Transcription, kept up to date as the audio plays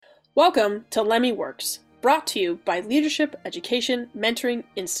Welcome to LEMI Works, brought to you by Leadership Education Mentoring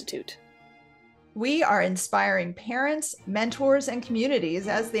Institute. We are inspiring parents, mentors, and communities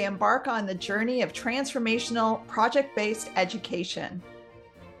as they embark on the journey of transformational project-based education.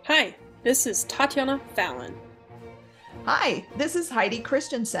 Hi, this is Tatiana Fallon. Hi, this is Heidi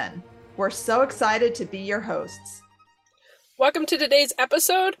Christensen. We're so excited to be your hosts. Welcome to today's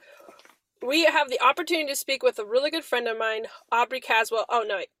episode. We have the opportunity to speak with a really good friend of mine, Aubrey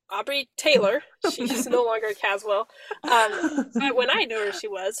Taylor. She's no longer Caswell. But when I knew her, she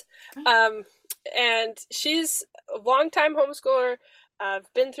was. And she's a longtime homeschooler.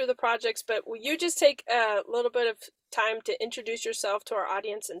 Been through the projects, but will you just take a little bit of time to introduce yourself to our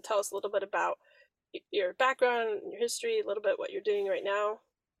audience and tell us a little bit about your background, your history, a little bit what you're doing right now?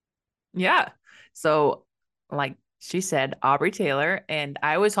 Yeah. So, like she said, Aubrey Taylor, and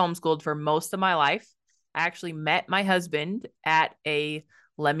I was homeschooled for most of my life. I actually met my husband at a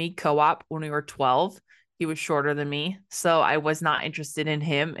LEMI co-op when we were 12. He was shorter than me, so I was not interested in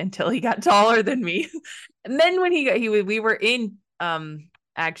him until he got taller than me. And then when we were in,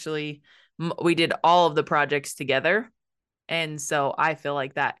 we did all of the projects together. And so I feel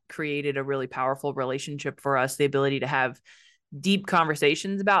like that created a really powerful relationship for us, the ability to have deep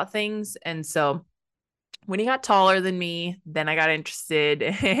conversations about things. And so when he got taller than me, then I got interested.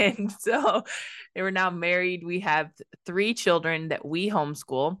 And so they were now married. We have 3 children that we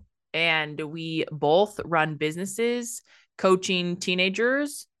homeschool, and we both run businesses coaching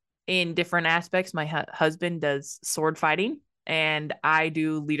teenagers in different aspects. My husband does sword fighting, and I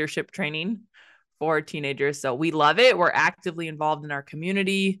do leadership training for teenagers. So we love it. We're actively involved in our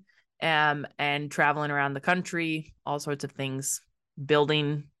community, and traveling around the country, all sorts of things,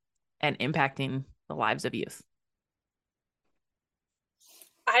 building and impacting the lives of youth.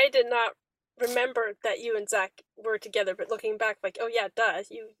 I did not remember that you and Zach were together, but looking back, like, oh yeah, duh,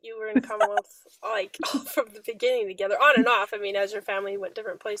 you were in Commonwealth like from the beginning together, on and off. I mean, as your family went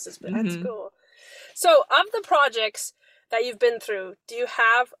different places, but that's cool. So, of the projects that you've been through, do you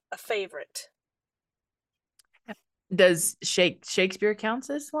have a favorite? Does Shakespeare counts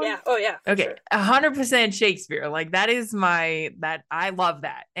this one? Yeah. Oh yeah. Okay. Sure. 100% Shakespeare. Like that is that I love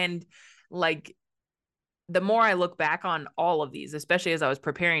that. And like the more I look back on all of these, especially as I was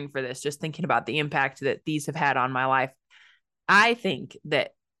preparing for this, just thinking about the impact that these have had on my life, I think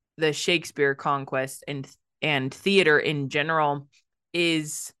that the Shakespeare Conquest and theater in general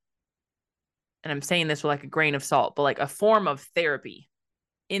is, and I'm saying this with like a grain of salt, but like a form of therapy,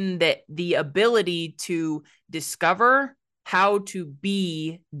 in that the ability to discover how to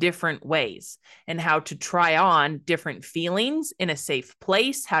be different ways and how to try on different feelings in a safe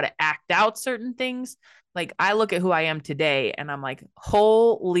place, how to act out certain things. Like I look at who I am today and I'm like,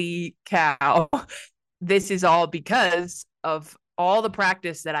 holy cow, this is all because of all the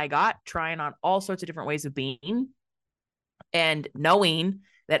practice that I got trying on all sorts of different ways of being and knowing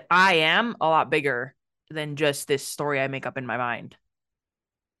that I am a lot bigger than just this story I make up in my mind.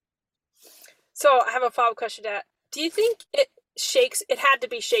 So I have a follow-up question to that. Do you think it had to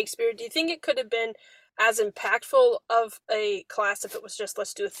be Shakespeare? Do you think it could have been as impactful of a class if it was just,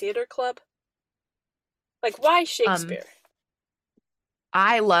 let's do a theater club? Like, why Shakespeare?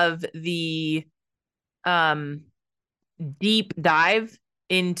 I love the deep dive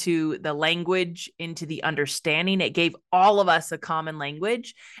into the language, into the understanding. It gave all of us a common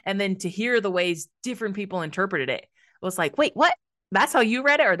language. And then to hear the ways different people interpreted it was like, wait, what? That's how you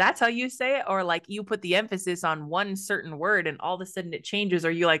read it, or that's how you say it, or like you put the emphasis on one certain word and all of a sudden it changes,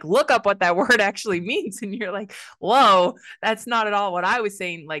 or you like look up what that word actually means and you're like, whoa, that's not at all what I was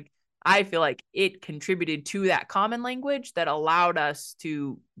saying. Like I feel like it contributed to that common language that allowed us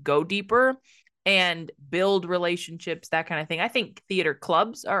to go deeper and build relationships, that kind of thing. I think theater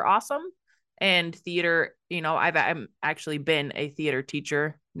clubs are awesome. And theater, I've actually been a theater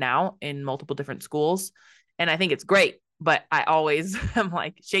teacher now in multiple different schools, and I think it's great. But I always am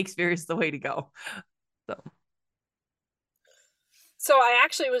like, Shakespeare is the way to go. So I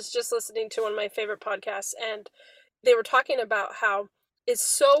actually was just listening to one of my favorite podcasts, and they were talking about how it's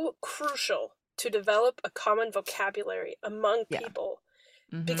so crucial to develop a common vocabulary among people.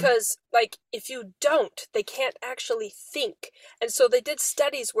 Mm-hmm. Because, like, if you don't, they can't actually think. And so they did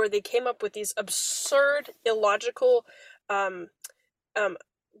studies where they came up with these absurd, illogical,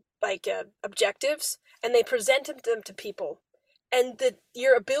 objectives, and they presented them to people. And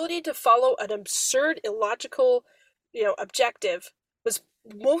your ability to follow an absurd, illogical, objective was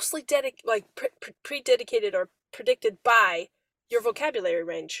mostly pre-dedicated or predicted by your vocabulary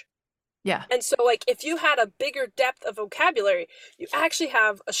range. Yeah. And so, like, if you had a bigger depth of vocabulary, you actually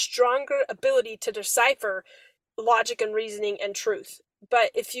have a stronger ability to decipher logic and reasoning and truth.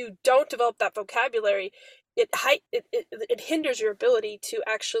 But if you don't develop that vocabulary, it hinders your ability to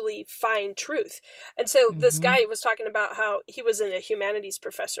actually find truth. And so this Mm-hmm. guy was talking about how he was a humanities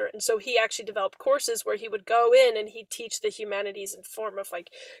professor, and so he actually developed courses where he would go in and he'd teach the humanities in form of like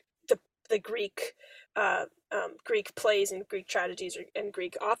the Greek Greek plays and Greek tragedies and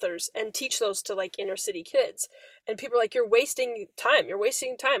Greek authors, and teach those to like inner city kids. And people are like, you're wasting time. You're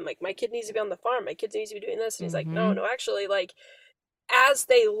wasting time. Like, my kid needs to be on the farm. My kid needs to be doing this. And he's like, no, Mm-hmm. no, actually, like, as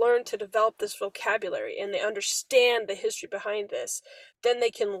they learn to develop this vocabulary and they understand the history behind this, then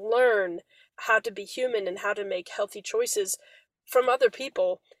they can learn how to be human and how to make healthy choices from other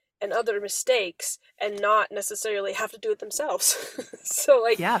people and other mistakes, and not necessarily have to do it themselves. So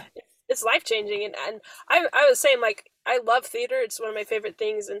like, Yeah. it's life changing. And I was saying, like, I love theater. It's one of my favorite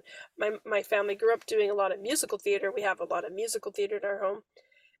things. And my family grew up doing a lot of musical theater. We have a lot of musical theater in our home.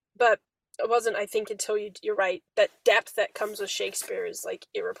 But it wasn't, I think, until you're right, that depth that comes with Shakespeare is like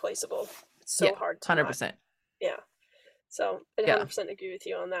irreplaceable. It's Yeah. so hard to not. 100%. Yeah. So I Yeah. 100% agree with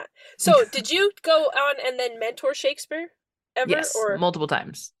you on that. So did you go on and then mentor Shakespeare ever? Yes. Or Multiple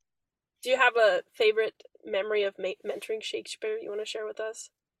times. do you have a favorite memory of mentoring Shakespeare you want to share with us?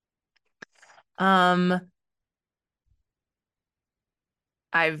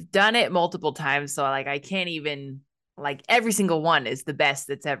 I've done it multiple times, so like I can't even, like, every single one is the best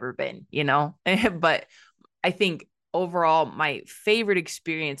that's ever been, you know? But I think overall my favorite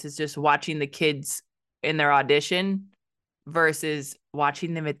experience is just watching the kids in their audition versus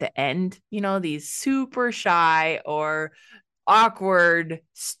watching them at the end, you know, these super shy or awkward,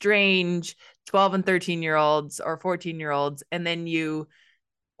 strange 12 and 13-year-olds or 14-year-olds, and then you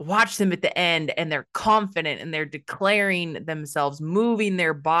watch them at the end and they're confident and they're declaring themselves, moving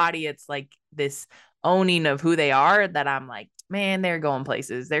their body. It's like this owning of who they are that I'm like, man, they're going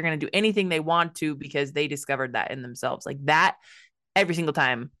places. They're going to do anything they want to because they discovered that in themselves. Like that every single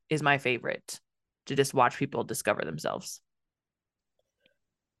time is my favorite, to just watch people discover themselves.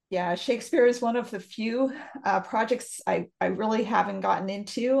 Yeah, Shakespeare is one of the few projects I really haven't gotten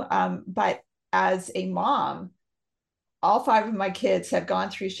into. But as a mom, all five of my kids have gone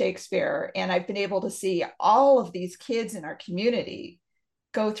through Shakespeare, and I've been able to see all of these kids in our community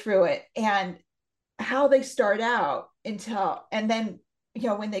go through it and how they start out until, and then,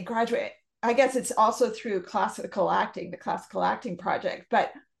 when they graduate. I guess it's also through classical acting, the classical acting project,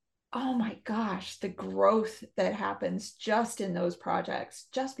 but oh my gosh, the growth that happens just in those projects,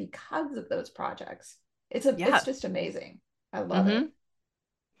 just because of those projects. It's Yeah. just amazing. I love it. Mm-hmm.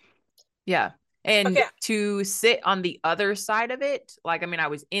 Yeah. And Okay. to sit on the other side of it, like, I mean, I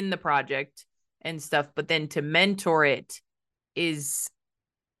was in the project and stuff, but then to mentor it is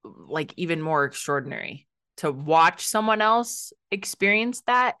like even more extraordinary. To watch someone else experience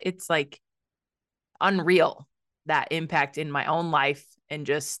that, it's like unreal, that impact in my own life and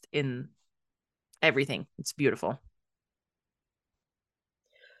just in everything. It's beautiful.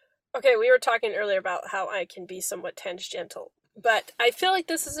 Okay, we were talking earlier about how I can be somewhat tangential, but I feel like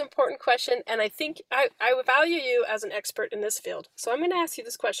this is an important question, and I think I would value you as an expert in this field. So I'm going to ask you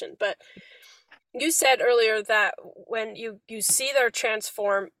this question. But you said earlier that when you see their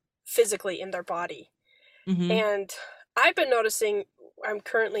transform physically in their body, Mm-hmm. and I've been noticing, I'm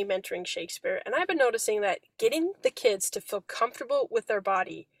currently mentoring Shakespeare, and I've been noticing that getting the kids to feel comfortable with their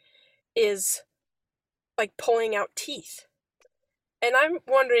body is like pulling out teeth. And I'm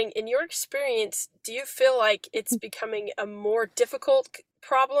wondering, in your experience, do you feel like it's becoming a more difficult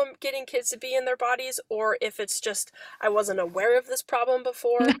problem getting kids to be in their bodies, or if it's just I wasn't aware of this problem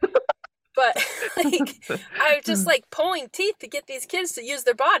before? But like, I just like pulling teeth to get these kids to use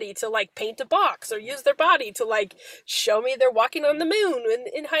their body to like paint a box, or use their body to like show me they're walking on the moon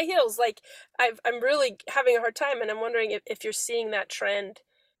in high heels. Like, I'm really having a hard time, and I'm wondering if you're seeing that trend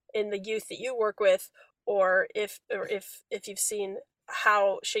in the youth that you work with, or if you've seen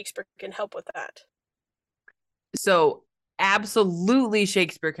how Shakespeare can help with that. So absolutely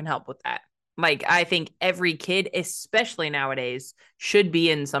Shakespeare can help with that. Like, I think every kid, especially nowadays, should be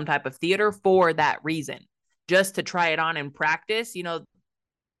in some type of theater for that reason, just to try it on and practice. You know,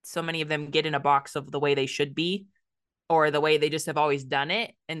 so many of them get in a box of the way they should be or the way they just have always done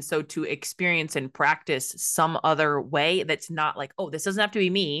it. And so to experience and practice some other way that's not like, oh, this doesn't have to be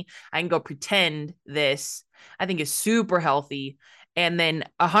me, I can go pretend this, I think is super healthy. And then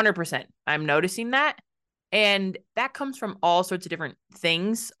 100%, I'm noticing that. And that comes from all sorts of different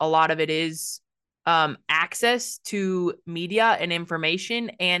things. A lot of it is access to media and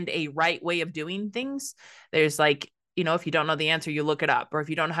information and a right way of doing things. There's like, you know, if you don't know the answer, you look it up. Or if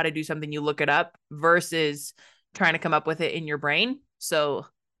you don't know how to do something, you look it up versus trying to come up with it in your brain. So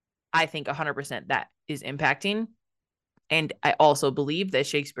I think 100% that is impacting. And I also believe that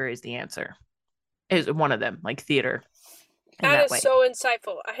Shakespeare is the answer, is one of them, like theater in That that is way. so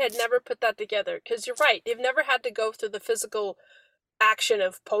insightful. I had never put that together, because you're right. They've never had to go through the physical action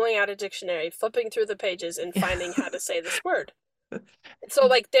of pulling out a dictionary, flipping through the pages, and finding how to say this word. So,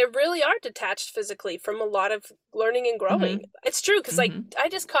 like, they really are detached physically from a lot of learning and growing. Mm-hmm. It's true, because, like, Mm-hmm. I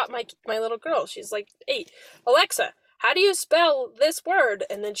just caught my little girl. She's, like, 8. Alexa, how do you spell this word?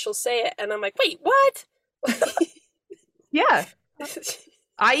 And then she'll say it, and I'm like, wait, what? Yeah.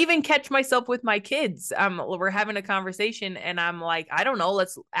 I even catch myself with my kids. We're having a conversation and I'm like, I don't know.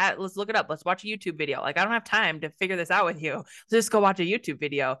 Let's look it up. Let's watch a YouTube video. Like, I don't have time to figure this out with you. Let's just go watch a YouTube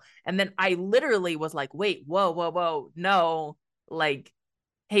video. And then I literally was like, wait, whoa, no. Like,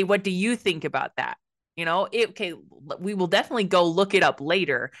 hey, what do you think about that? Okay, we will definitely go look it up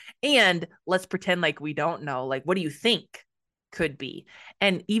later. And let's pretend like we don't know. Like, what do you think could be?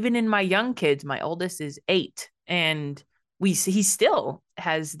 And even in my young kids, my oldest is 8, and he still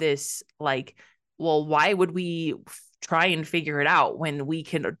has this like, well, why would we try and figure it out when we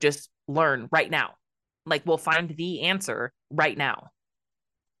can just learn right now? Like, we'll find the answer right now.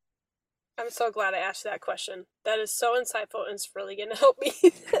 I'm so glad I asked that question. That is so insightful, and it's really going to help me.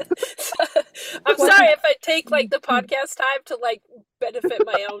 I'm sorry if I take, like, the podcast time to, like, benefit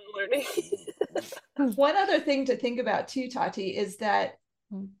my own learning. One other thing to think about too, Tati, is that,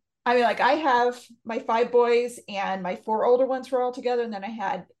 I mean, like, I have my 5 boys and my 4 older ones were all together. And then I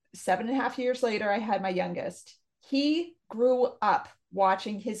had 7.5 years later, I had my youngest. He grew up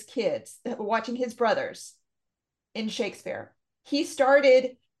watching his brothers in Shakespeare. He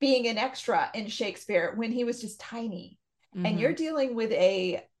started being an extra in Shakespeare when he was just tiny. Mm-hmm. And you're dealing with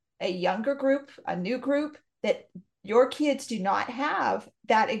a younger group, a new group, that your kids do not have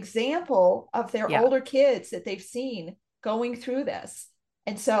that example of their older kids that they've seen going through this.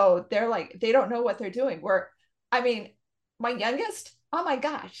 And so they're like, they don't know what they're doing. I mean, my youngest, oh my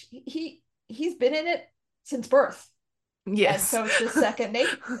gosh, he's been in it since birth. Yes. And so it's just second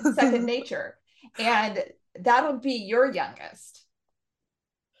nature. And that'll be your youngest.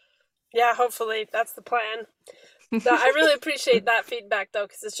 Yeah, hopefully that's the plan. No, I really appreciate that feedback, though,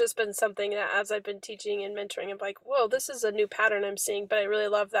 because it's just been something that, as I've been teaching and mentoring, I'm like, whoa, this is a new pattern I'm seeing. But I really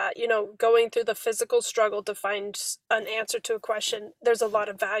love that, going through the physical struggle to find an answer to a question. There's a lot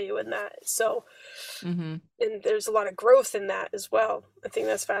of value in that. So, and there's a lot of growth in that as well. I think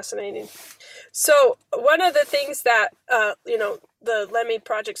that's fascinating. So one of the things that, the LEMI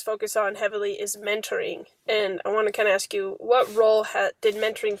projects focus on heavily is mentoring. And I want to kind of ask you, what role did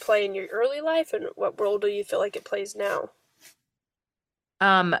mentoring play in your early life, and what role do you feel like it plays now?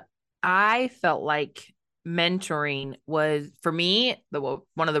 I felt like mentoring was, for me,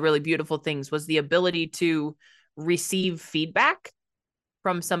 one of the really beautiful things was the ability to receive feedback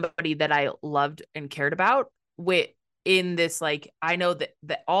from somebody that I loved and cared about. In this, like, I know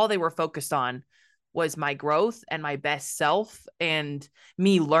that all they were focused on was my growth and my best self and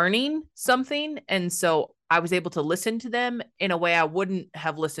me learning something. And so I was able to listen to them in a way I wouldn't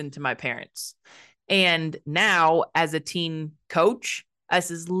have listened to my parents. And now, as a teen coach,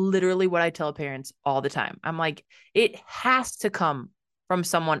 this is literally what I tell parents all the time. I'm like, it has to come from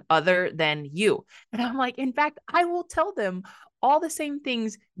someone other than you. And I'm like, in fact, I will tell them all the same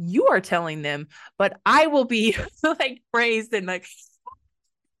things you are telling them, but I will be like praised and like,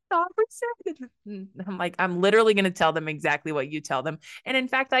 I'm like, I'm literally going to tell them exactly what you tell them. And in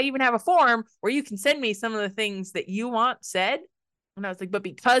fact, I even have a form where you can send me some of the things that you want said. And I was like, but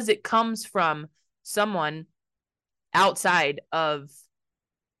because it comes from someone outside of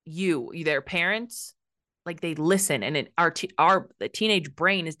you, their parents, like, they listen. And the teenage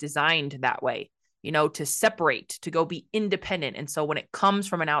brain is designed that way, to separate, to go be independent. And so when it comes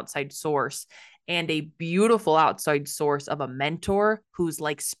from an outside source, and a beautiful outside source of a mentor who's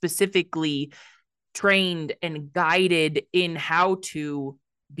like specifically trained and guided in how to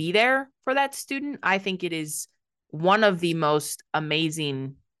be there for that student, I think it is one of the most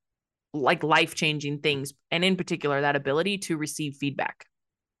amazing, like, life-changing things. And in particular, that ability to receive feedback.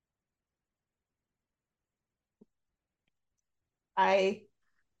 I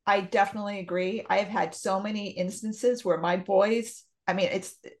definitely agree. I've had so many instances where my boys, I mean,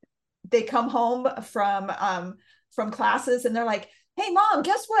 they come home from classes and they're like, "Hey, Mom,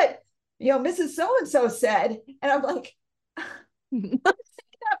 guess what? Mrs. So-and-so said." And I'm like, I've been saying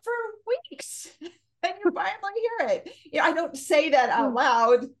that for weeks. And you finally hear it. I don't say that out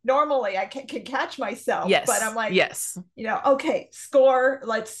loud. Normally I can catch myself. Yes. But I'm like, yes. Okay, score.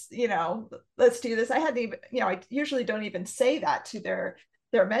 Let's do this. I hadn't even, I usually don't even say that to their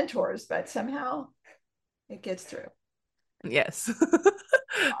mentors, but somehow it gets through. Yes.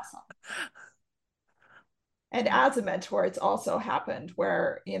 Awesome. And as a mentor, it's also happened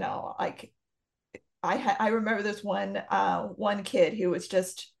where, you know, like I remember this one kid who was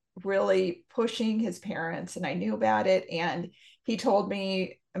just really pushing his parents, and I knew about it. And he told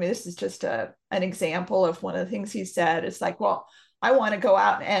me, I mean, this is just an example of one of the things he said. It's like, well, I want to go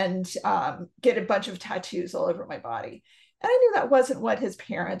out and get a bunch of tattoos all over my body. And I knew that wasn't what his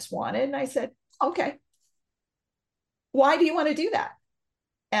parents wanted. And I said, okay, why do you want to do that?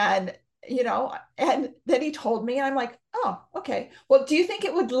 And you know, and then he told me, and I'm like, oh, okay. Well, do you think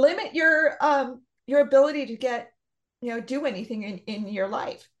it would limit your ability to get, you know, do anything in your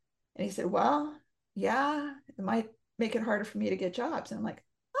life? And he said, well, yeah, it might make it harder for me to get jobs. And I'm like,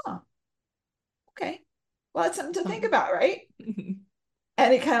 oh, okay. Well, that's something to think about, right?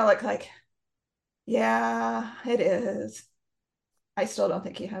 And he kind of looked like, yeah, it is. I still don't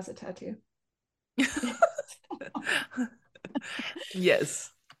think he has a tattoo.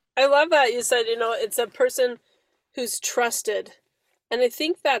 Yes. I love that you said, you know, it's a person who's trusted. And I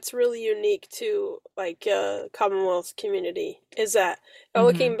think that's really unique to like Commonwealth community is that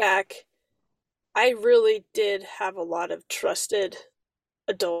looking back, I really did have a lot of trusted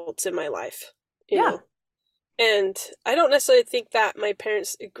adults in my life, you Yeah. know. And I don't necessarily think that my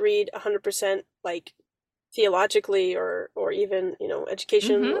parents agreed 100% like theologically or even, you know,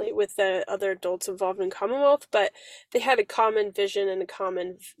 educationally with the other adults involved in Commonwealth, but they had a common vision and a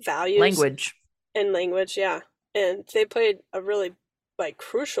common values Language. and language, yeah. And they played a really like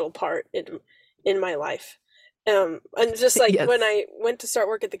crucial part in my life. And just like Yes. when I went to start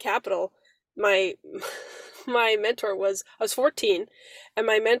work at the Capitol, my my mentor was I was 14 and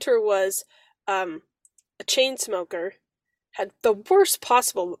my mentor was a chain smoker, had the worst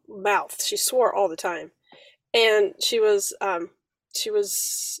possible mouth. She swore all the time. And she was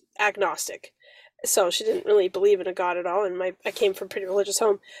agnostic. So she didn't really believe in a God at all, and I came from a pretty religious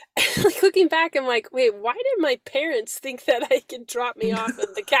home. Like looking back, I'm like, wait, why did my parents think that I could drop me off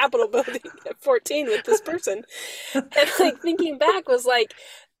at the Capitol building at 14 with this person? And like thinking back was like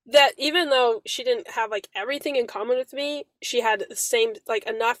that even though she didn't have like everything in common with me, she had the same like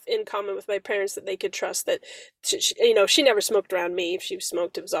enough in common with my parents that they could trust that you know, she never smoked around me. If she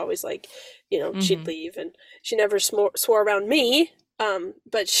smoked, it was always like, you know, she'd leave, and she never swore around me.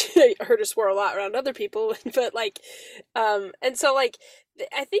 But she I heard her swear a lot around other people. But like, and so like,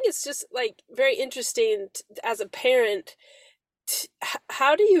 I think it's just like very interesting as a parent.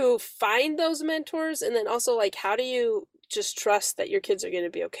 How do you find those mentors, and then also like, how do you just trust that your kids are going to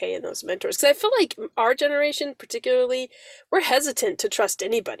be okay in those mentors? Because I feel like our generation, particularly, we're hesitant to trust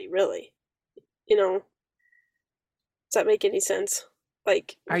anybody, really. You know, does that make any sense?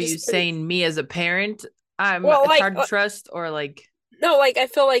 Like, Are you saying me as a parent, well, it's like, hard to trust, or like? No, like I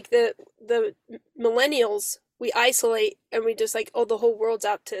feel like the millennials, we isolate and we just like, oh, the whole world's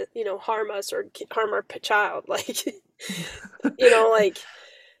out to, you know, harm us or harm our child. Like, you know, like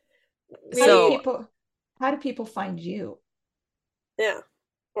So How do people find you? yeah,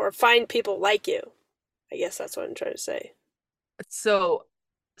 or find people like you. I guess that's what I'm trying to say. so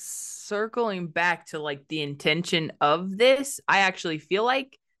circling back to like the intention of this, I actually feel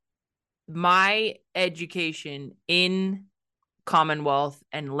like my education in Commonwealth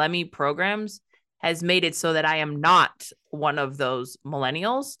and LEMI programs has made it so that I am not one of those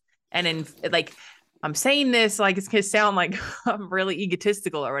millennials. And in like, I'm saying this like it's gonna sound like I'm really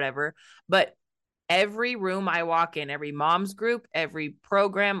egotistical or whatever, but every room I walk in, every mom's group, every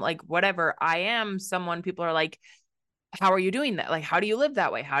program, like whatever, I am someone people are like, how are you doing that? Like, how do you live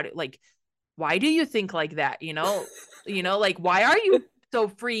that way? How do like, why do you think like that? Like, why are you so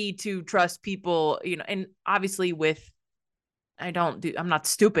free to trust people? And obviously I'm not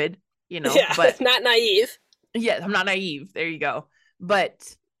stupid, Yeah, but not naive. yeah, I'm not naive. There you go.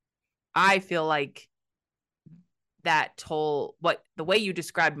 But I feel like the way you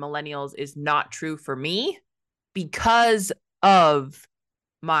described millennials is not true for me because of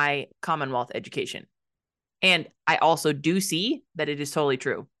my Commonwealth education. And I also do see that it is totally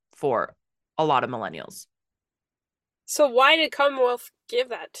true for a lot of millennials. So why did Commonwealth give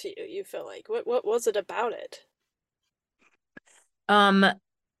that to you? You feel like what was it about it?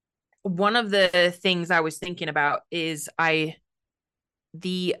 One of the things I was thinking about is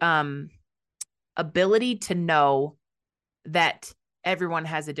the ability to know that everyone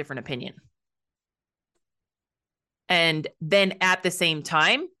has a different opinion. And then at the same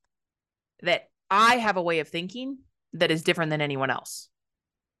time, that I have a way of thinking that is different than anyone else.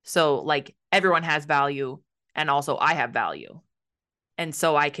 So like everyone has value and also I have value. And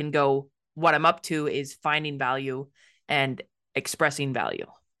so I can go, what I'm up to is finding value and expressing value.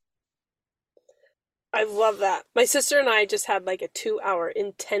 I love that. My sister and I just had like a 2-hour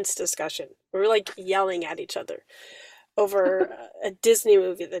intense discussion We were like yelling at each other over a Disney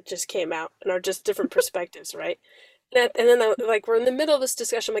movie that just came out, and our just different perspectives, right? And then like we're in the middle of this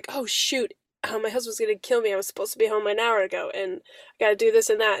discussion, I'm like, oh shoot, my husband's gonna kill me. I was supposed to be home an hour ago, and I gotta do this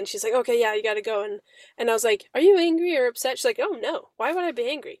and that. And she's like, okay, yeah, you gotta go. And I was like, are you angry or upset? She's like, oh no, why would I be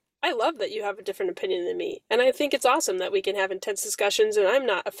angry? I love that you have a different opinion than me, and I think it's awesome that we can have intense discussions, and I'm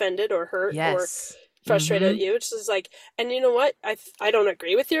not offended or hurt or Yes. frustrated at you. It's just like, and you know what? I don't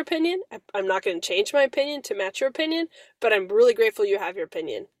agree with your opinion. I'm not going to change my opinion to match your opinion, but I'm really grateful you have your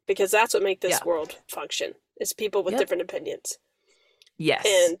opinion, because that's what makes this world function, is people with different opinions. Yes.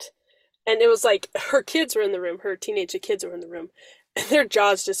 And it was like her kids were in the room, her teenage kids were in the room, and their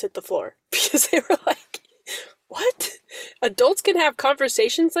jaws just hit the floor because they were like, what? Adults can have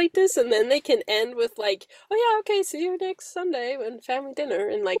conversations like this, and then they can end with like, oh yeah, okay, see you next Sunday when family dinner,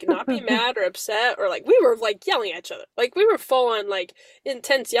 and like not be mad or upset, or like we were like yelling at each other. Like we were full on like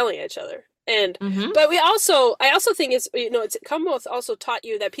intense yelling at each other. And but I also think it's, you know, it's Commonwealth also taught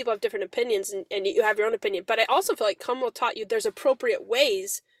you that people have different opinions, and you have your own opinion. But I also feel like Commonwealth taught you there's appropriate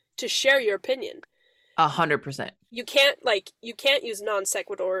ways to share your opinion. 100%. You can't use non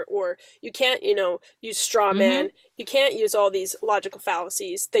sequitur, or you can't, you know, use straw man. You can't use all these logical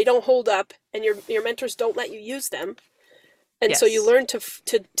fallacies. They don't hold up, and your mentors don't let you use them. And so you learn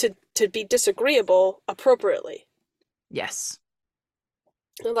to be disagreeable appropriately. Yes.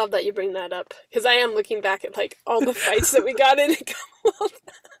 I love that you bring that up, because I am looking back at like all the fights that we got in Commonwealth.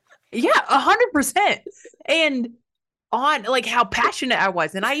 Yeah, 100%. And on like how passionate I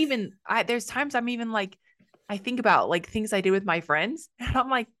was. And there's times I'm even like, I think about like things I did with my friends, and I'm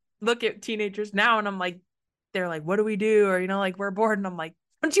like, look at teenagers now, and I'm like, they're like, what do we do? Or, you know, like we're bored. And I'm like,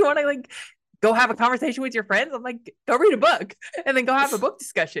 don't you want to like go have a conversation with your friends? I'm like, go read a book and then go have a book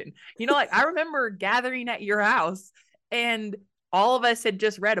discussion. You know, like I remember gathering at your house, and all of us had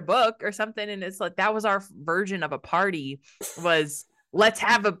just read a book or something. And it's like, that was our version of a party, was let's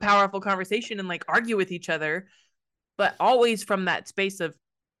have a powerful conversation and like argue with each other. But always from that space of,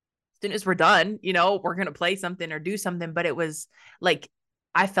 as soon as we're done, you know, we're going to play something or do something. But it was like,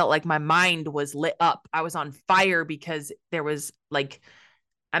 I felt like my mind was lit up. I was on fire, because there was like,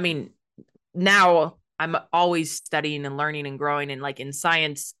 I mean, now I'm always studying and learning and growing. And like in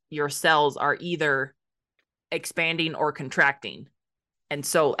science, your cells are either expanding or contracting. And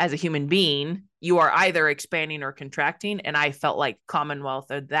so as a human being, you are either expanding or contracting. And I felt like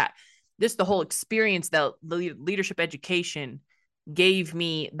Commonwealth, or that this, the whole experience, the leadership education gave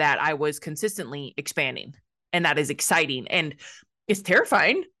me, that I was consistently expanding, and that is exciting, and it's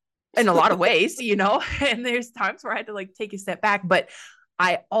terrifying in a lot of ways, you know, and there's times where I had to like take a step back, but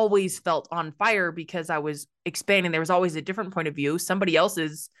I always felt on fire because I was expanding. There was always a different point of view, somebody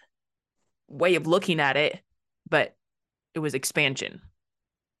else's way of looking at it, but it was expansion.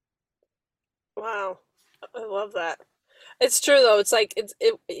 Wow. I love that. It's true though. It's like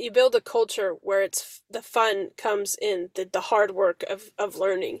you build a culture where it's the fun comes in the hard work of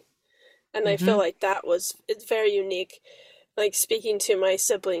learning. And I feel like it's very unique. Like speaking to my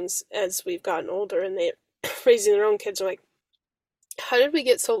siblings as we've gotten older, and they raising their own kids, are like, how did we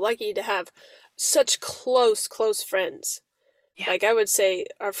get so lucky to have such close friends? Yeah. Like I would say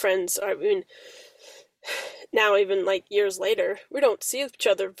our friends are, I mean, now even like years later, we don't see each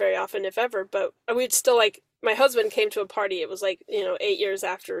other very often, if ever, but we'd still like, my husband came to a party. It was like, you know, 8 years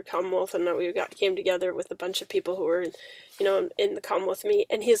after Commonwealth, and we came together with a bunch of people who were, you know, in the Commonwealth meet.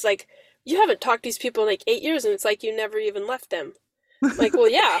 And he's like, you haven't talked to these people in like 8 years, and it's like you never even left them. I'm like, well,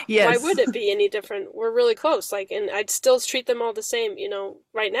 yeah. Yes. Why would it be any different? We're really close. Like, and I'd still treat them all the same, you know,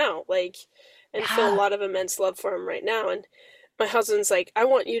 right now. Like, and feel a lot of immense love for them right now. And my husband's like, I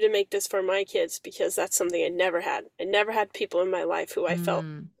want you to make this for my kids, because that's something I never had. I never had people in my life who I felt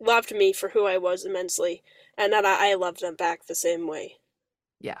loved me for who I was immensely, and that I loved them back the same way.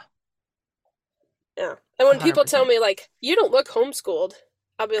 Yeah. Yeah. And when 100%. People tell me like, you don't look homeschooled,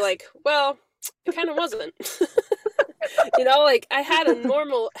 I'll be like, well, it kind of wasn't. You know, like I had a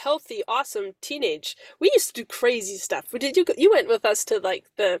normal, healthy, awesome teenage. We used to do crazy stuff. You went with us to like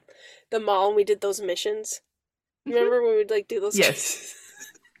the mall, and we did those missions. Remember when we'd like do those? Yes.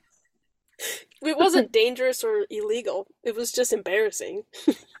 It wasn't dangerous or illegal. It was just embarrassing.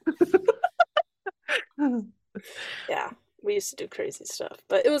 Yeah, we used to do crazy stuff,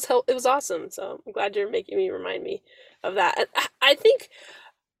 but it was awesome. So I'm glad you're making me remind me of that. And I think,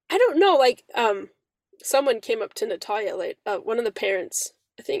 I don't know, like someone came up to Natalia, like one of the parents.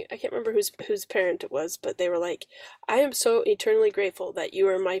 I can't remember whose parent it was, but they were like, I am so eternally grateful that you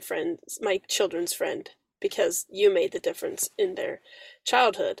are my children's friend, because you made the difference in their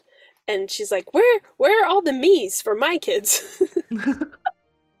childhood. And she's like, where are all the me's for my kids?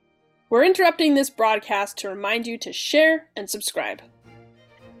 We're interrupting this broadcast to remind you to share and subscribe.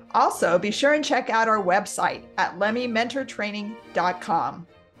 Also, be sure and check out our website at lemimentortraining.com.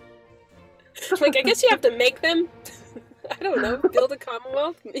 Like, I guess you have to make them. I don't know. Build a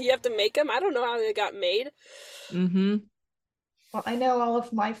Commonwealth. You have to make them. I don't know how they got made. Mm-hmm. Well, I know all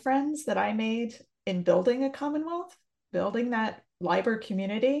of my friends that I made in building a Commonwealth, building that LIBOR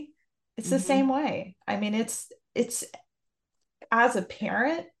community. It's the same way. I mean, it's as a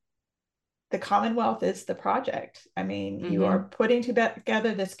parent, the Commonwealth is the project. I mean, you are putting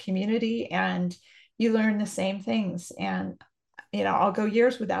together this community and you learn the same things. And, you know, I'll go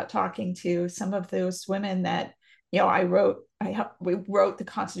years without talking to some of those women that, you know, we wrote the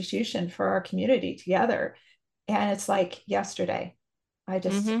Constitution for our community together. And it's like yesterday. I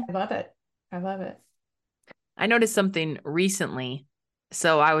love it. I love it. I noticed something recently.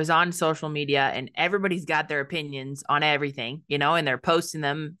 So I was on social media and everybody's got their opinions on everything, you know, and they're posting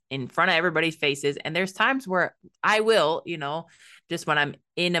them in front of everybody's faces. And there's times where I will, you know, just when I'm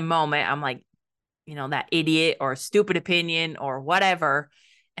in a moment, I'm like, you know, that idiot or stupid opinion or whatever.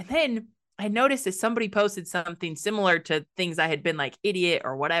 And then I noticed that somebody posted something similar to things I had been like idiot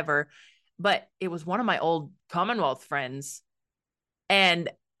or whatever, but it was one of my old Commonwealth friends. And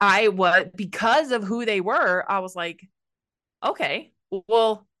because of who they were, I was like, okay,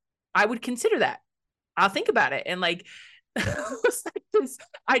 well, I would consider that. I'll think about it. And like,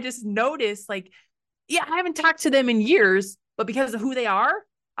 I just noticed like, yeah, I haven't talked to them in years, but because of who they are,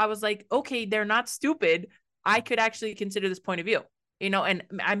 I was like, okay, they're not stupid. I could actually consider this point of view, you know, and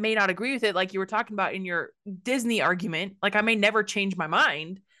I may not agree with it. Like you were talking about in your Disney argument, like I may never change my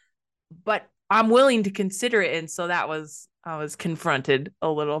mind, but I'm willing to consider it. And so I was confronted a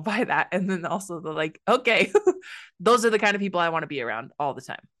little by that. And then also the like, okay, those are the kind of people I want to be around all the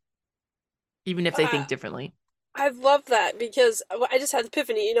time, even if they think differently. I love that because I just had the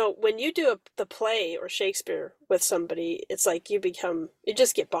epiphany, you know, when you do the play or Shakespeare with somebody, it's like you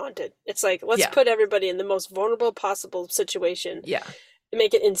just get bonded. It's like, let's put everybody in the most vulnerable possible situation. Yeah. And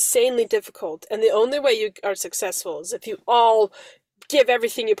make it insanely difficult. And the only way you are successful is if you all give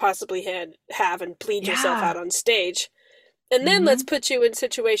everything you possibly have and bleed yourself out on stage. And then let's put you in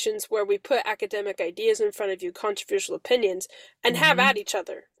situations where we put academic ideas in front of you, controversial opinions, and have at each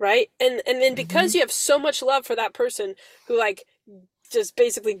other, right? And then because you have so much love for that person who like just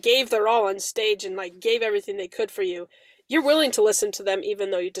basically gave their all on stage and like gave everything they could for you, you're willing to listen to them even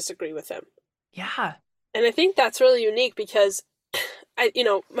though you disagree with them. Yeah. And I think that's really unique because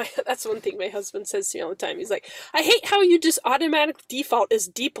that's one thing my husband says to me all the time. He's like, I hate how you just automatic default is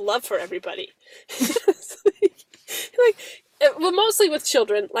deep love for everybody. Well, mostly with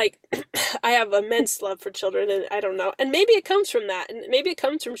children, like I have immense love for children and I don't know. And maybe it comes from that. And maybe it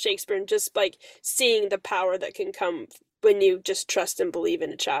comes from Shakespeare and just like seeing the power that can come when you just trust and believe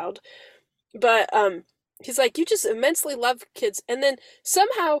in a child. But, he's like, you just immensely love kids. And then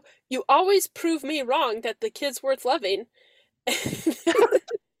somehow you always prove me wrong that the kid's worth loving.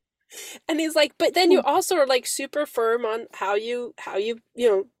 And he's like, but then you also are like super firm on how you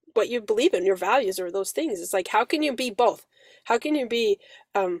know, what you believe in, your values or those things. It's like, how can you be both? How can you be,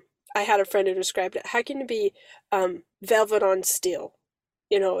 I had a friend who described it, how can you be velvet on steel?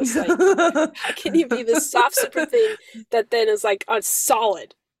 You know, it's like, how can you be this soft, super thing that then is like on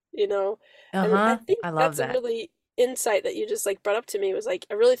solid, you know? And I think that's a really insight that you just like brought up to me was like,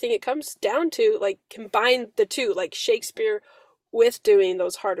 I really think it comes down to like combine the two, like Shakespeare with doing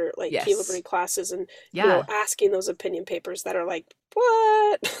those harder like key liberty classes and you know asking those opinion papers that are like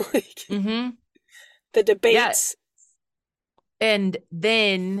what like the debates. And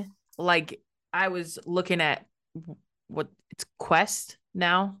then like I was looking at what it's Quest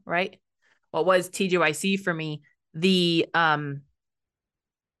now, right? What was TGYC for me, the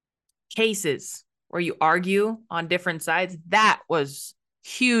cases where you argue on different sides, that was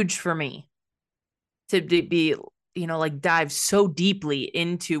huge for me to be, you know, like dive so deeply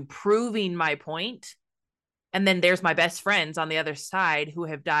into proving my point. And then there's my best friends on the other side who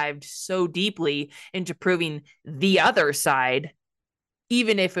have dived so deeply into proving the other side,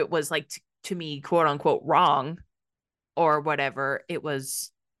 even if it was like to me, quote unquote, wrong or whatever. It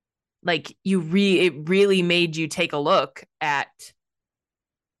was like it really made you take a look at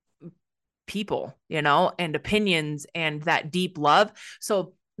people, you know, and opinions and that deep love.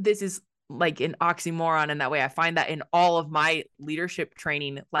 So this is like an oxymoron in that way. I find that in all of my leadership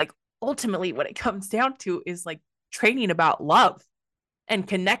training, like ultimately what it comes down to is like training about love and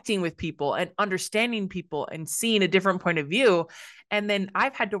connecting with people and understanding people and seeing a different point of view. And then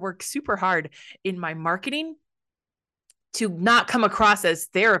I've had to work super hard in my marketing to not come across as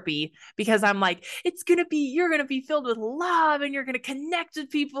therapy, because I'm like, you're going to be filled with love and you're going to connect with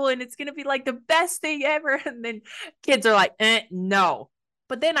people and it's going to be like the best thing ever. And then kids are like, no.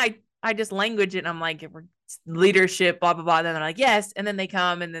 But then I just language it and I'm like, leadership, blah, blah, blah. Then they're like, yes. And then they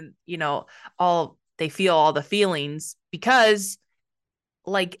come and then, they feel all the feelings because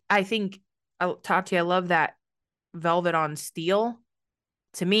like, I think, Tati, I love that velvet on steel.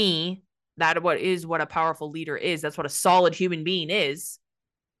 To me, what a powerful leader is. That's what a solid human being is.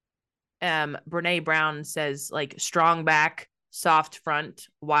 Brene Brown says like strong back, soft front,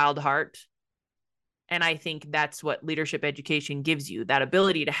 wild heart. And I think that's what leadership education gives you, that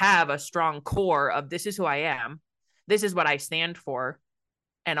ability to have a strong core of this is who I am. This is what I stand for.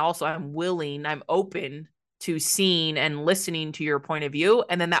 And also I'm open to seeing and listening to your point of view.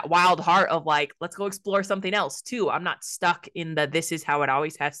 And then that wild heart of like, let's go explore something else too. I'm not stuck in this is how it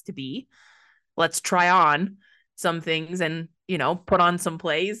always has to be. Let's try on some things and, put on some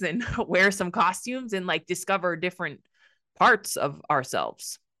plays and wear some costumes and like discover different parts of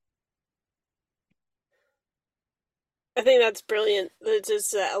ourselves. I think that's brilliant. It's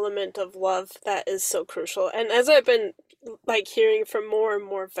just the element of love that is so crucial. And as I've been like hearing from more and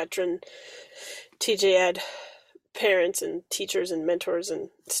more veteran TJ Ed parents and teachers and mentors and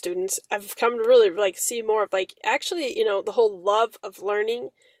students, I've come to really like see more of like actually, the whole love of learning.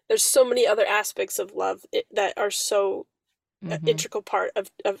 There's so many other aspects of love that are so integral part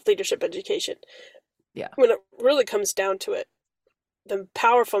of leadership education. Yeah. When it really comes down to it, the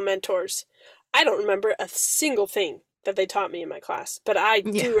powerful mentors, I don't remember a single thing that they taught me in my class, but I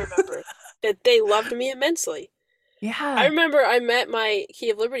do remember that they loved me immensely. Yeah. I remember I met my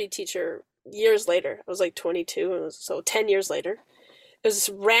Key of Liberty teacher years later. I was like 22, and so 10 years later. It was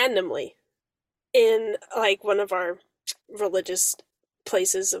randomly in like one of our religious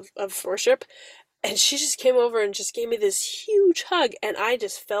places of worship, and she just came over and just gave me this huge hug, and I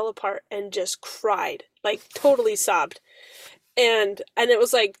just fell apart and just cried, like totally sobbed. And it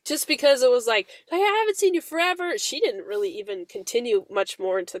was like, just because it was like, I haven't seen you forever. She didn't really even continue much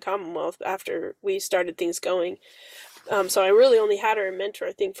more into the Commonwealth after we started things going. So I really only had her a mentor,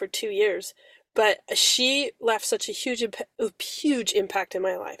 I think, for 2 years. But she left such a huge impact in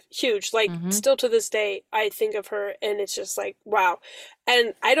my life. Huge. Like, still to this day, I think of her and it's just like, wow.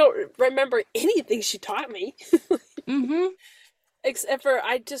 And I don't remember anything she taught me. Except for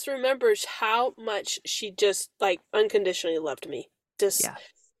I just remember how much she just like unconditionally loved me.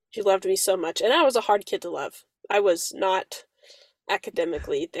 She loved me so much. And I was a hard kid to love. I was not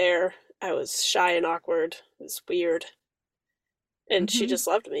academically there. I was shy and awkward. It was weird. And she just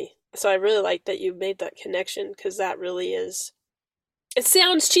loved me. So I really like that you made that connection, because that really is. It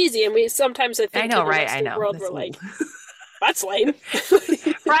sounds cheesy, and I think I know, right? I know. World, we're like, that's lame.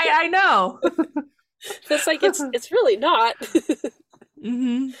 Right, I know. It's like it's really not.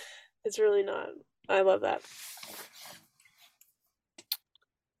 It's really not. I love that.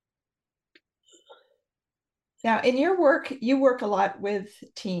 Now, in your work, you work a lot with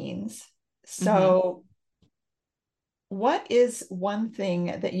teens. So what is one thing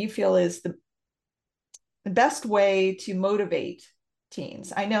that you feel is the best way to motivate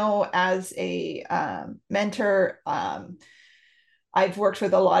teens? I know as a mentor, I've worked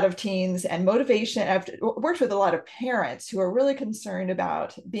with a lot of teens and motivation. I've worked with a lot of parents who are really concerned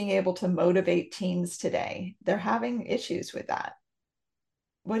about being able to motivate teens today. They're having issues with that.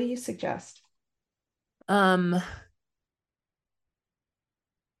 What do you suggest? I'm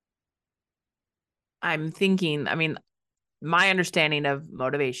thinking, my understanding of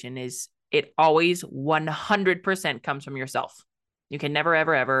motivation is it always 100% comes from yourself. You can never,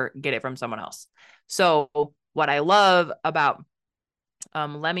 ever, ever get it from someone else. So what I love about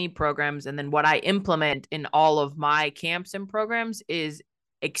LEMI programs, and then what I implement in all of my camps and programs, is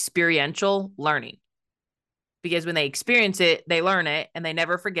experiential learning. Because when they experience it, they learn it and they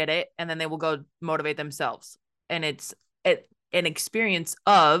never forget it. And then they will go motivate themselves. And it's an experience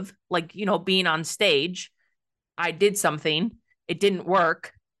of like, being on stage. I did something, it didn't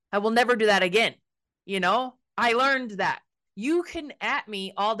work. I will never do that again. I learned that. You can at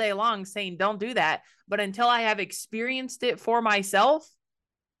me all day long saying, don't do that. But until I have experienced it for myself,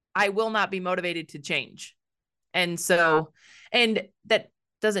 I will not be motivated to change. And so, and that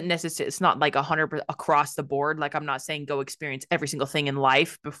doesn't necessarily, it's not like 100% across the board. Like, I'm not saying go experience every single thing in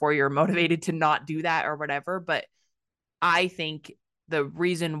life before you're motivated to not do that or whatever. But I think the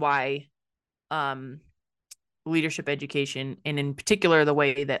reason why leadership education, and in particular the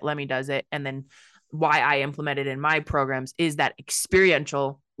way that LEMI does it, and then why I implement it in my programs, is that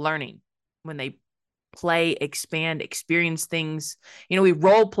experiential learning. When they play, expand, experience things, we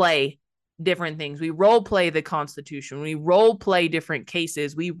role play different things. We role play the Constitution. We role play different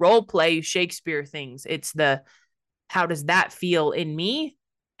cases. We role play Shakespeare things. It's the, how does that feel in me?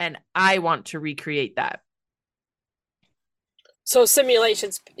 And I want to recreate that. So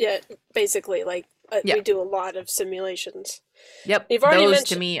simulations, yeah, basically, like Yeah. we do a lot of simulations. Yep. You've already Those mentioned,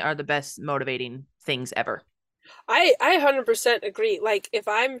 to me are the best motivating things ever. I 100% agree. Like if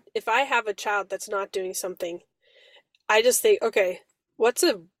I have a child that's not doing something, I just think, okay, what's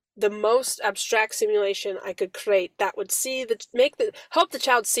the most abstract simulation I could create that would help the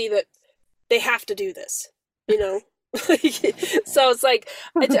child see that they have to do this, you know? So it's like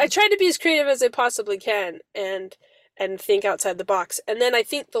I try to be as creative as I possibly can and think outside the box. And then I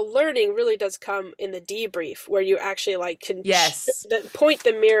think the learning really does come in the debrief where you actually like can Yes. point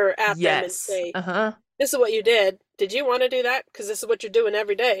the mirror at them and Yes. say, Uh-huh. this is what you did. Did you want to do that? Because this is what you're doing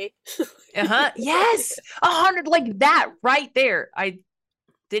every day. Uh-huh. Yes. 100, like that right there. I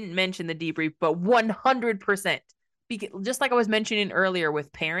didn't mention the debrief, but 100%. Because just like I was mentioning earlier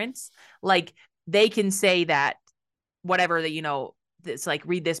with parents, like they can say that whatever that, you know, it's like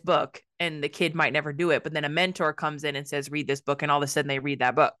read this book and the kid might never do it, but then a mentor comes in and says read this book and all of a sudden they read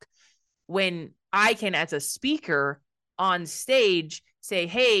that book. When I can, as a speaker on stage, say,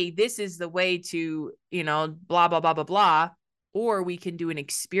 hey, this is the way to, you know, blah blah blah blah blah, or we can do an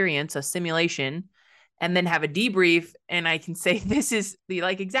experience, a simulation, and then have a debrief, and I can say, this is the,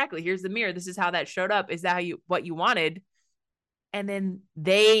 like, exactly, here's the mirror, this is how that showed up, is that how you, what you wanted? And then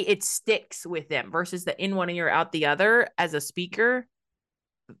it sticks with them versus the in one ear out the other. As a speaker,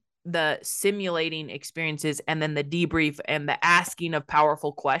 the simulating experiences and then the debrief and the asking of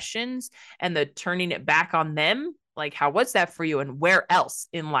powerful questions and the turning it back on them, like, how was that for you and where else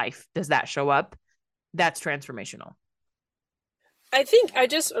in life does that show up? That's transformational. I think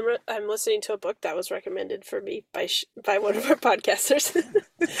I'm listening to a book that was recommended for me by one of our podcasters,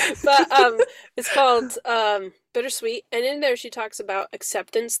 but it's called Bittersweet, and in there she talks about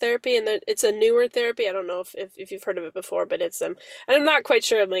acceptance therapy, and it's a newer therapy. I don't know if you've heard of it before, but it's and I'm not quite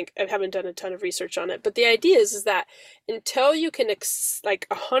sure. I haven't done a ton of research on it, but the idea is that until you can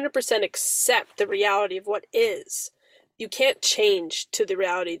 100% accept the reality of what is, you can't change to the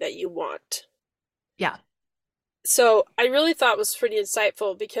reality that you want. Yeah. So I really thought it was pretty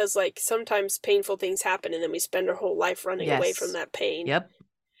insightful because like sometimes painful things happen and then we spend our whole life running away from that pain. Yep.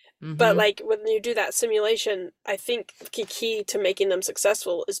 Mm-hmm. But like when you do that simulation, I think the key to making them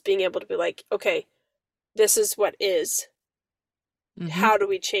successful is being able to be like, okay, this is what is. Mm-hmm. How do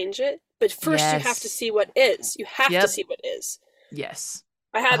we change it? But first you have to see what is. You have to see what is. Yes.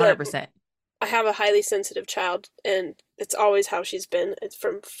 I had 100%. I have a highly sensitive child and it's always how she's been. It's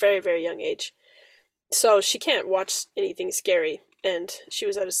from a very, very young age. So she can't watch anything scary. And she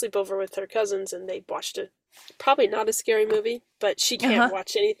was at a sleepover with her cousins and they watched probably not a scary movie, but she can't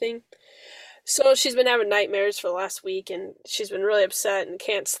watch anything. So she's been having nightmares for the last week and she's been really upset and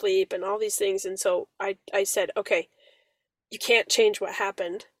can't sleep and all these things. And so I said, okay, you can't change what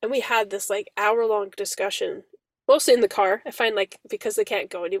happened. And we had this like hour-long discussion, mostly in the car. I find like because they can't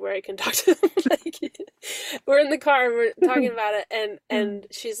go anywhere, I can talk to them. Like, we're in the car and we're talking about it, and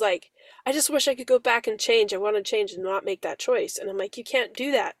she's like, I just wish I could go back and change. I want to change and not make that choice. And I'm like, you can't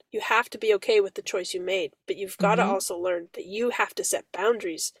do that. You have to be okay with the choice you made, but you've got to also learn that you have to set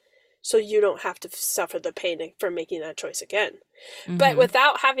boundaries so you don't have to suffer the pain for making that choice again. Mm-hmm. But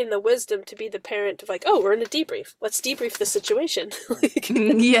without having the wisdom to be the parent of like, oh, we're in a debrief. Let's debrief the situation. Like,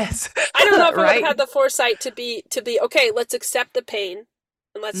 yes. I don't know if I would have had the foresight to be okay, let's accept the pain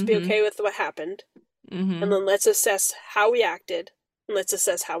and let's be okay with what happened. And then let's assess how we acted and let's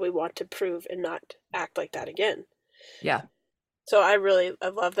assess how we want to prove and not act like that again. Yeah. So I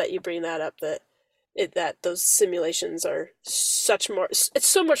love that you bring that up, that those simulations are it's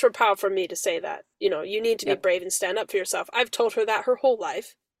so much more powerful for me to say that, you know, you need to be brave and stand up for yourself. I've told her that her whole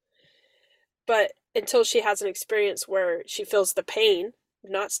life, but until she has an experience where she feels the pain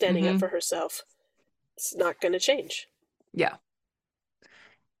of not standing up for herself, it's not going to change. Yeah.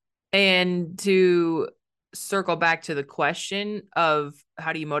 And to circle back to the question of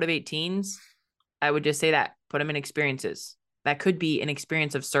how do you motivate teens, I would just say that put them in experiences. That could be an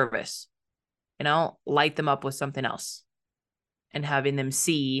experience of service, you know, light them up with something else and having them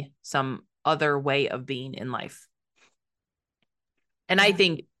see some other way of being in life. And I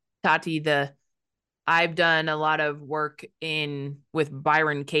think, Tati, I've done a lot of work with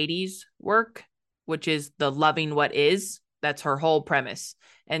Byron Katie's work, which is the loving what is. That's her whole premise.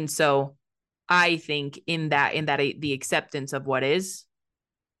 And so I think in that the acceptance of what is,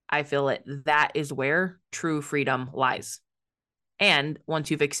 I feel that is where true freedom lies. And once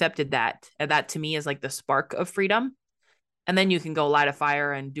you've accepted that to me is like the spark of freedom. And then you can go light a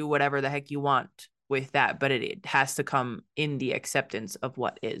fire and do whatever the heck you want with that. But it has to come in the acceptance of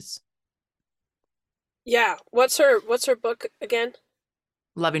what is. Yeah. What's her book again?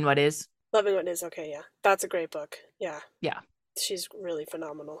 Loving What Is. Loving What Is. Okay, yeah. That's a great book. Yeah. Yeah. She's really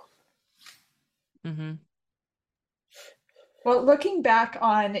phenomenal. Mm-hmm. Well, looking back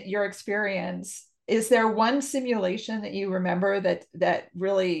on your experience, is there one simulation that you remember that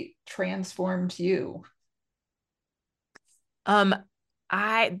really transformed you?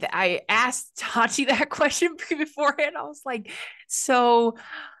 I asked Tachi that question beforehand. I was like, so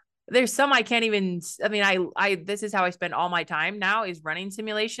there's some I can't even, I mean, I this is how I spend all my time now, is running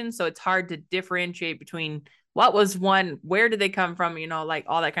simulations. So it's hard to differentiate between what was one, where did they come from, you know, like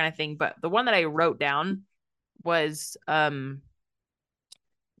all that kind of thing. But the one that I wrote down was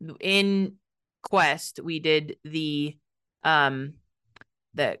in Quest, we did the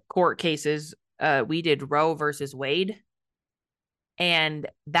court cases. We did Roe versus Wade. And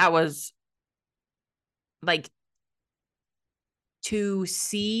that was like, to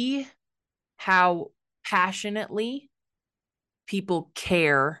see how passionately people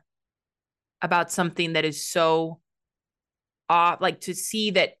care about something that is so off, like to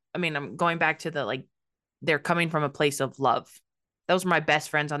see that. I mean, I'm going back to the, like, they're coming from a place of love. Those were my best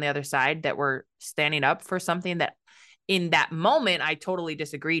friends on the other side that were standing up for something that in that moment I totally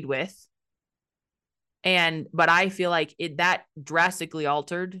disagreed with. But I feel like that drastically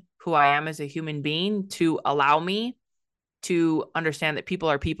altered who I am as a human being, to allow me to understand that people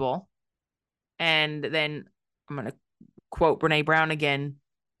are people. And then I'm going to quote Brene Brown again.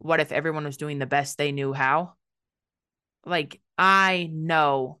 What if everyone was doing the best they knew how? Like, I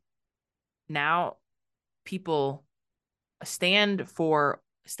know now people stand up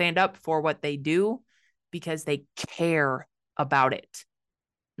for what they do because they care about it.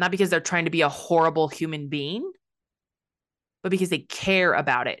 Not because they're trying to be a horrible human being, but because they care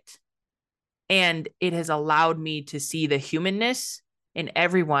about it. And it has allowed me to see the humanness in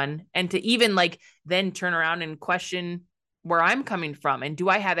everyone, and to even like then turn around and question where I'm coming from. And do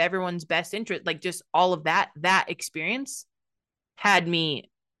I have everyone's best interest? Like, just all of that experience had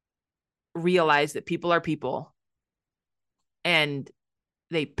me realize that people are people and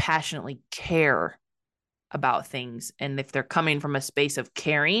they passionately care about things. And if they're coming from a space of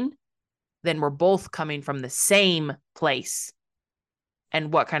caring, then we're both coming from the same place.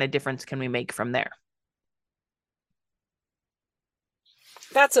 And what kind of difference can we make from there?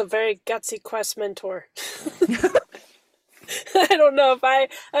 That's a very gutsy Quest mentor. I don't know if I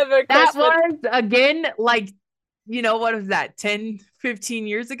ever. That was, again, like, you know, what was that, 10, 15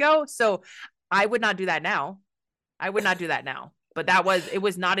 years ago? So I would not do that now. But it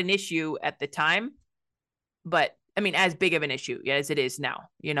was not an issue at the time. But I mean, as big of an issue as it is now,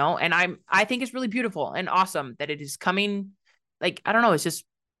 you know, and I think it's really beautiful and awesome that it is coming. Like, I don't know, it's just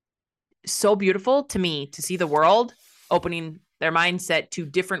so beautiful to me to see the world opening their mindset to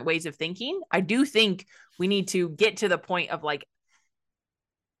different ways of thinking. I do think we need to get to the point of, like,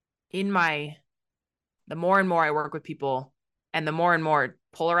 the more and more I work with people and the more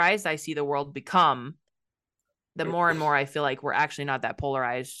polarized I see the world become, the more and more I feel like we're actually not that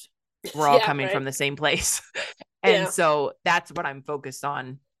polarized. We're all coming from the same place. And so that's what I'm focused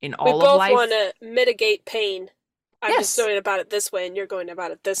on in all of life. We both want to mitigate pain. I'm just going about it this way and you're going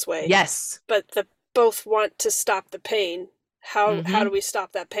about it this way. Yes. But both want to stop the pain. How do we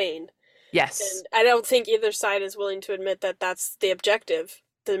stop that pain? Yes. And I don't think either side is willing to admit that that's the objective,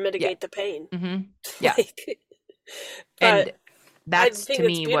 to mitigate the pain. Mm-hmm. Yeah. And that's, to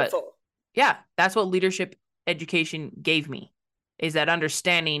me, that's what leadership education gave me, is that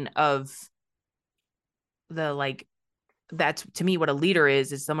understanding of the, like, that's to me what a leader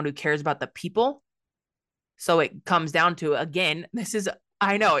is someone who cares about the people. So it comes down to, again,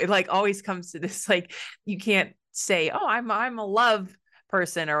 I know it, like, always comes to this, like, you can't say, oh, I'm a love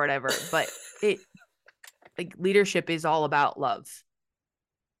person or whatever, but like, leadership is all about love.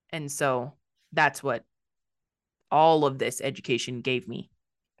 And so that's what all of this education gave me,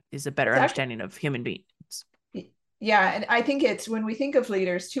 is a better understanding of human beings. Yeah. And I think it's, when we think of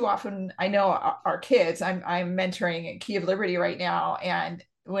leaders, too often, I know our kids, I'm mentoring at Key of Liberty right now. And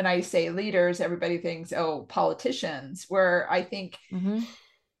when I say leaders, everybody thinks, oh, politicians, where I think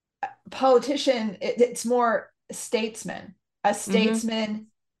politician, it's more statesman. A statesman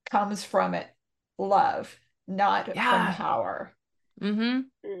comes from it, love, not from power. And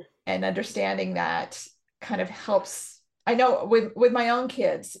understanding that kind of helps. I know with my own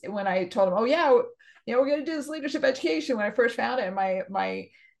kids, when I told them, oh yeah, you know, we're going to do this leadership education. When I first found it,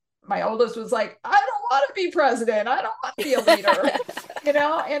 my oldest was like, I don't want to be president. I don't want to be a leader.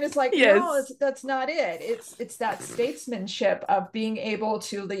 And it's like, Yes. no, that's not it. It's that statesmanship of being able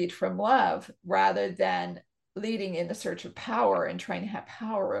to lead from love rather than leading in the search of power and trying to have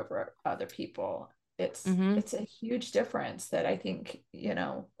power over other people. It's a huge difference that I think,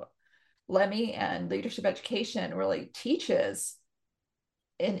 LEMI and leadership education really teaches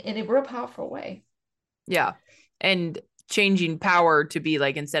in a real powerful way. Yeah. And changing power to be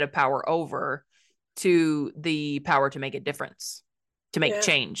like, instead of power over, to the power to make a difference, to make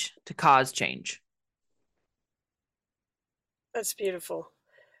change, to cause change. That's beautiful.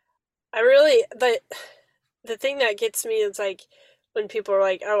 I really, the thing that gets me is like when people are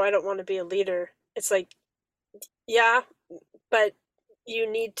like, oh, I don't want to be a leader. It's like, yeah, but you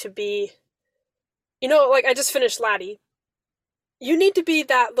need to be, like I just finished Laddie. You need to be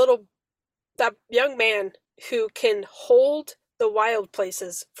that young man who can hold the wild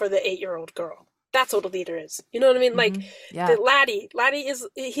places for the 8-year-old girl. That's what a leader is. You know what I mean? Like the Laddie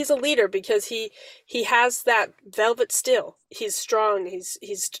he's a leader because he has that velvet steel. He's strong.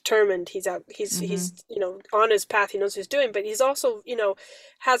 He's determined. He's on his path. He knows what he's doing. But he's also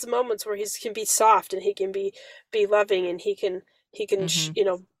has moments where he can be soft and he can be loving and he can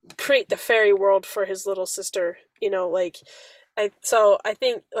create the fairy world for his little sister. I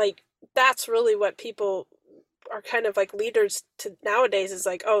think like that's really what people are kind of like leaders to nowadays is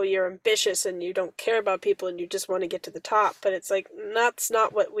like, oh, you're ambitious and you don't care about people and you just want to get to the top. But it's like, that's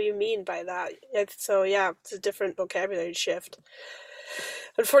not what we mean by that. It's a different vocabulary shift.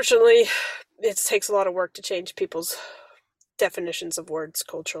 Unfortunately, it takes a lot of work to change people's definitions of words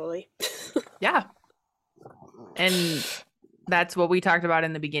culturally. Yeah. And that's what we talked about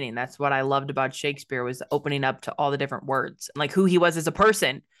in the beginning. That's what I loved about Shakespeare, was opening up to all the different words, like who he was as a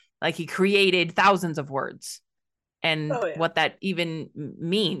person. Like he created thousands of words and what that even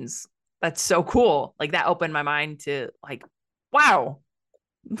means. That's so cool. Like that opened my mind to like, wow,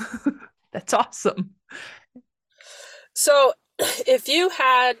 that's awesome. So if you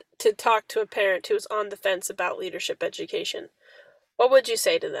had to talk to a parent who was on the fence about leadership education, what would you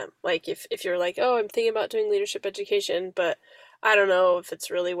say to them? Like if you're like, oh, I'm thinking about doing leadership education, but I don't know if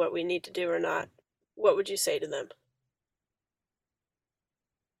it's really what we need to do or not, what would you say to them?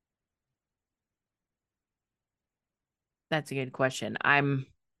 That's a good question. I'm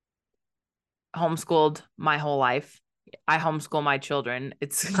homeschooled my whole life. I homeschool my children.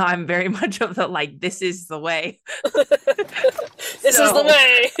 I'm very much of the like, this is the way. This is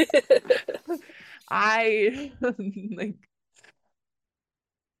the way. I like.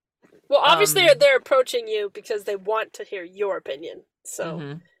 Well, obviously they're approaching you because they want to hear your opinion.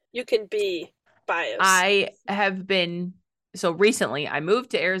 So you can be biased. I have been, so recently I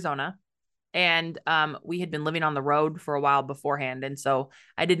moved to Arizona. And we had been living on the road for a while beforehand. And so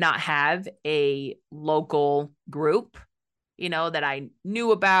I did not have a local group, that I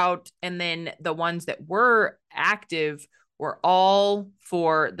knew about. And then the ones that were active were all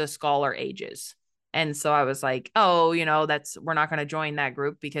for the scholar ages. And so I was like, oh, we're not going to join that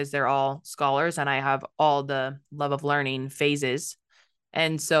group because they're all scholars and I have all the love of learning phases.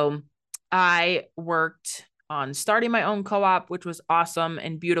 And so I worked on starting my own co-op, which was awesome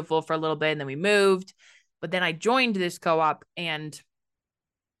and beautiful for a little bit. And then we moved, but then I joined this co-op and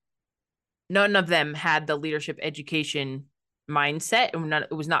none of them had the leadership education mindset.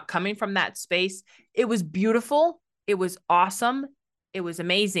 It was not coming from that space. It was beautiful. It was awesome. It was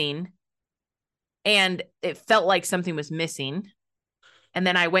amazing. And it felt like something was missing. And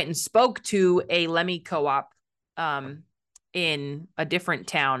then I went and spoke to a LEMI co-op in a different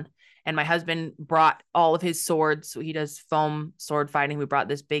town. And my husband brought all of his swords. So he does foam sword fighting. We brought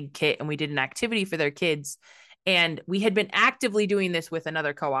this big kit and we did an activity for their kids. And we had been actively doing this with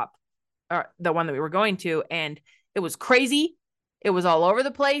another co-op, or the one that we were going to. And it was crazy. It was all over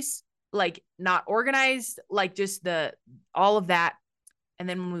the place, like not organized, like just all of that. And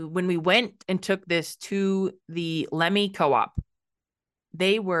then when we went and took this to the LEMI co-op,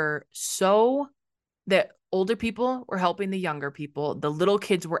 they were the older people were helping the younger people. The little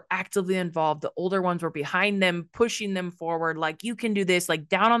kids were actively involved. The older ones were behind them, pushing them forward. Like, you can do this, like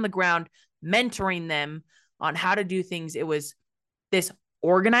down on the ground, mentoring them on how to do things. It was this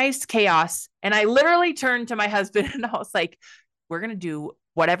organized chaos. And I literally turned to my husband and I was like, we're going to do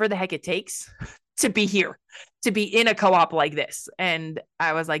whatever the heck it takes to be here, to be in a co-op like this. And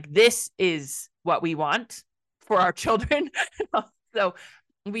I was like, this is what we want for our children. So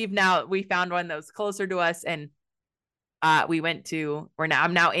we found one that was closer to us, and I'm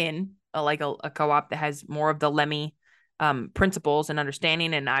now in a co-op that has more of the LEMI principles and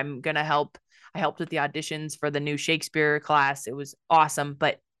understanding, and I'm gonna help. I helped with the auditions for the new Shakespeare class. It was awesome,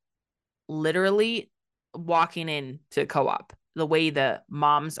 but literally walking into co-op the way the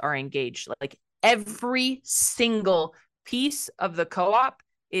moms are engaged. Like every single piece of the co-op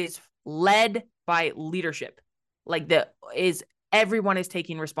is led by leadership. Like everyone is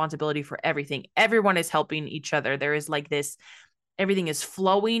taking responsibility for everything. Everyone is helping each other. There is like this, everything is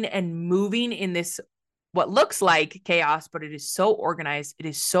flowing and moving in this what looks like chaos, but it is so organized. It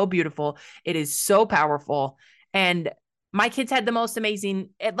is so beautiful. It is so powerful. And my kids had the most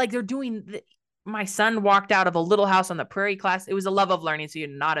amazing, like they're doing, my son walked out of a Little House on the Prairie class. It was a love of learning. So you're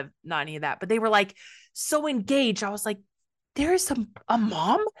not any of that, but they were like so engaged. I was like, there's a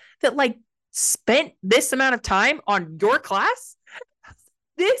mom that like spent this amount of time on your class.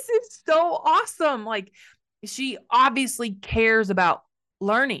 This is so awesome. Like she obviously cares about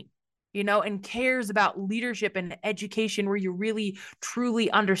learning, and cares about leadership and education where you really truly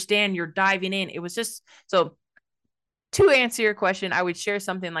understand, you're diving in. It was just, so to answer your question, I would share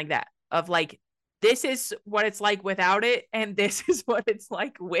something like that of like, this is what it's like without it. And this is what it's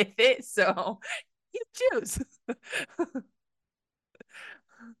like with it. So you choose.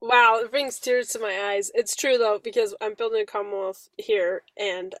 Wow, it brings tears to my eyes. It's true though, because I'm building a Commonwealth here,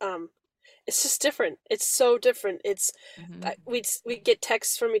 and it's just different. It's so different. It's we get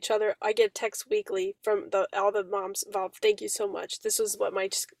texts from each other. I get texts weekly from all the moms involved. Thank you so much. This was what my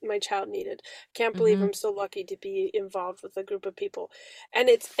child needed. Can't believe I'm so lucky to be involved with a group of people, and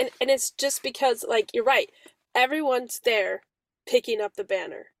it's just because, like, you're right. Everyone's there picking up the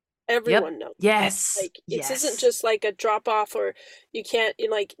banner. Everyone knows. Yes. Like it isn't just like a drop off, or you can't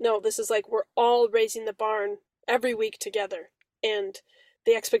like, no, this is like we're all raising the barn every week together, and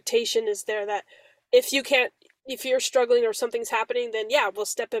the expectation is there that if you're struggling or something's happening, then yeah, we'll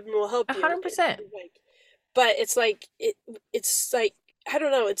step in and we'll help you. 100%. But it's like it's like, I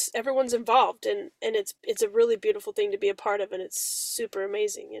don't know, it's everyone's involved, and it's a really beautiful thing to be a part of, and it's super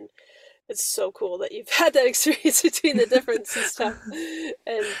amazing, and it's so cool that you've had that experience between the difference and stuff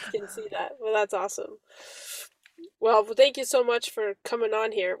and can see that. Well, that's awesome. Well, thank you so much for coming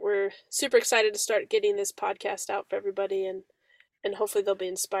on here. We're super excited to start getting this podcast out for everybody, and hopefully they'll be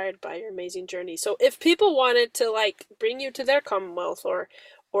inspired by your amazing journey. So if people wanted to like bring you to their Commonwealth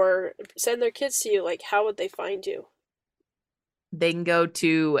or send their kids to you, like how would they find you? They can go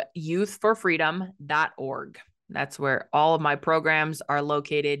to youthforfreedom.org. That's where all of my programs are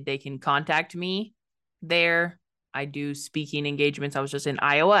located. They can contact me there. I do speaking engagements. I was just in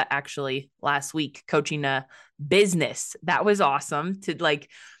Iowa actually last week coaching a business. That was awesome to like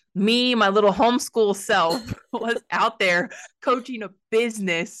me, my little homeschool self was out there coaching a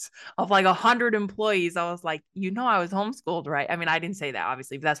business of like 100 employees. I was like, I was homeschooled, right? I mean, I didn't say that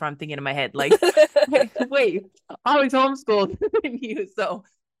obviously, but that's what I'm thinking in my head. Like, wait, I was homeschooled. So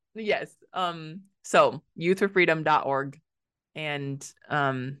yes. So youthforfreedom.org. And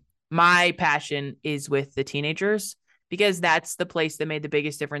my passion is with the teenagers because that's the place that made the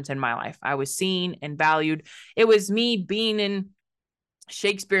biggest difference in my life. I was seen and valued. It was me being in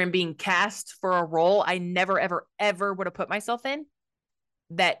Shakespeare and being cast for a role I never, ever, ever would have put myself in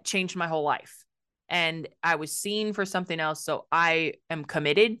that changed my whole life. And I was seen for something else. So I am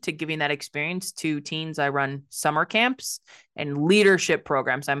committed to giving that experience to teens. I run summer camps and leadership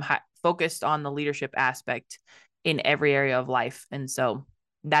programs. I'm focused on the leadership aspect in every area of life. And so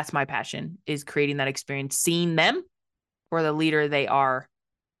that's my passion, is creating that experience, seeing them for the leader they are.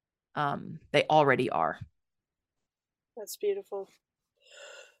 They already are. That's beautiful.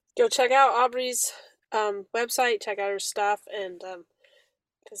 Go check out Aubrey's website, check out her stuff, and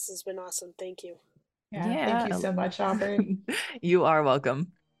this has been awesome. Thank you. Yeah. Thank you so much, Aubrey. You are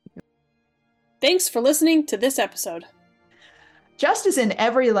welcome. Thanks for listening to this episode. Just as in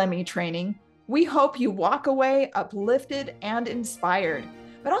every LEMI training, we hope you walk away uplifted and inspired,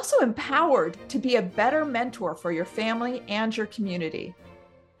 but also empowered to be a better mentor for your family and your community.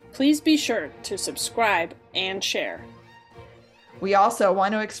 Please be sure to subscribe and share. We also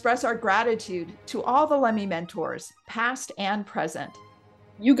want to express our gratitude to all the LEMI mentors, past and present.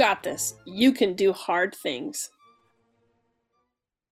 You got this. You can do hard things.